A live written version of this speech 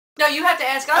No, you have to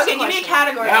ask us. Okay, give me a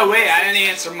category. No, wait, I didn't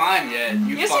answer mine yet.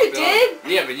 Yes, you did.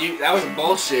 Yeah, but that was a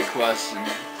bullshit question.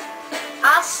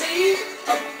 I see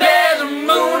a better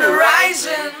moon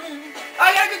rising. Oh,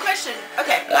 I got a good question.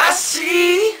 Okay. I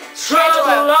see trouble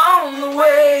Angelo. along the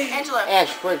way. Angelo,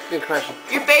 Good question.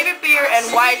 your favorite beer and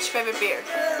why it's your favorite beer?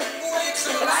 It's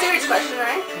a serious question,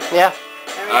 right? Yeah.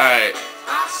 Alright.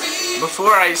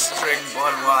 Before I used to drink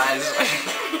Budweiser.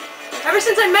 Ever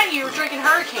since I met you, you were drinking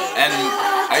Hurricane. And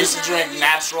I used to drink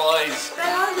Natural Ice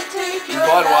and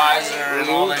Budweiser and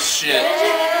all this shit.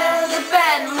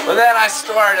 But then I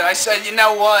said, you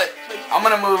know what? I'm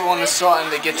gonna move on to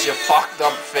something that gets you fucked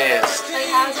up fast.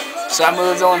 So I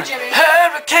moved on.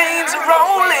 Hurricanes are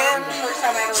rolling.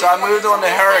 So I moved on to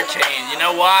Hurricane. You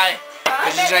know why?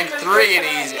 Because you drink 3 of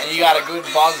these and you got a good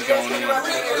buzz going on.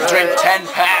 You drink 10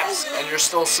 packs and you're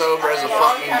still sober as a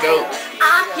fucking goat.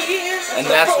 And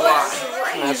that's why.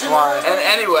 That's why. And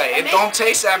anyway, it don't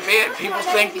taste that bad. People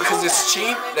think because it's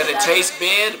cheap that it tastes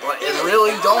bad, but it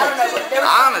really don't.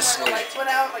 Honestly.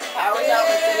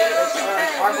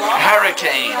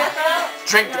 Hurricane.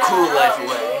 Drink the cool life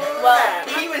away. Well,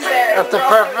 he was there. That's the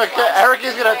perfect. Eric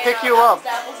is gonna pick you up.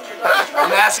 And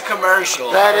that's a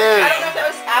commercial. That I is. don't know if that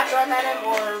was after I met him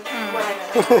or when I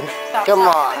met him. Come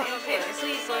on.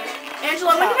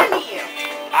 Angela, when did I meet you?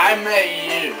 I met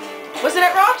you. Was it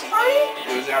at Rob's party?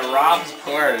 It was at Rob's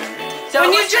party. So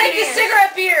when you drank the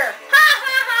cigarette beer.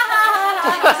 No,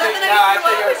 I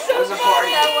think it was a party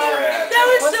before that. That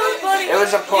was so funny. It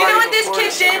was a party. You know what this before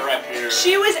kid the did? cigarette beer.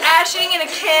 She was ashing in a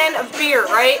can of beer,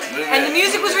 right? And the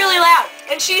music was really loud.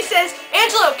 And she says,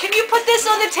 Angelo, can you put this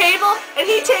on the table? And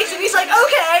he takes it, he's like,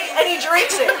 okay, and he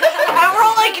drinks it. And we're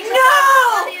all like,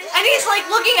 no! And he's like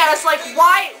looking at us like,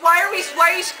 why are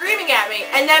you screaming at me?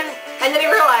 And then he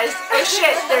realized, oh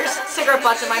shit, there's cigarette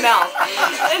butts in my mouth.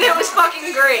 And it was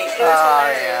fucking great. It was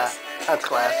hilarious. Yeah. That's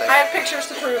classic. I have pictures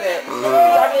to prove it. No,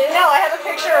 I have a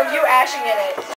picture of you ashing in it.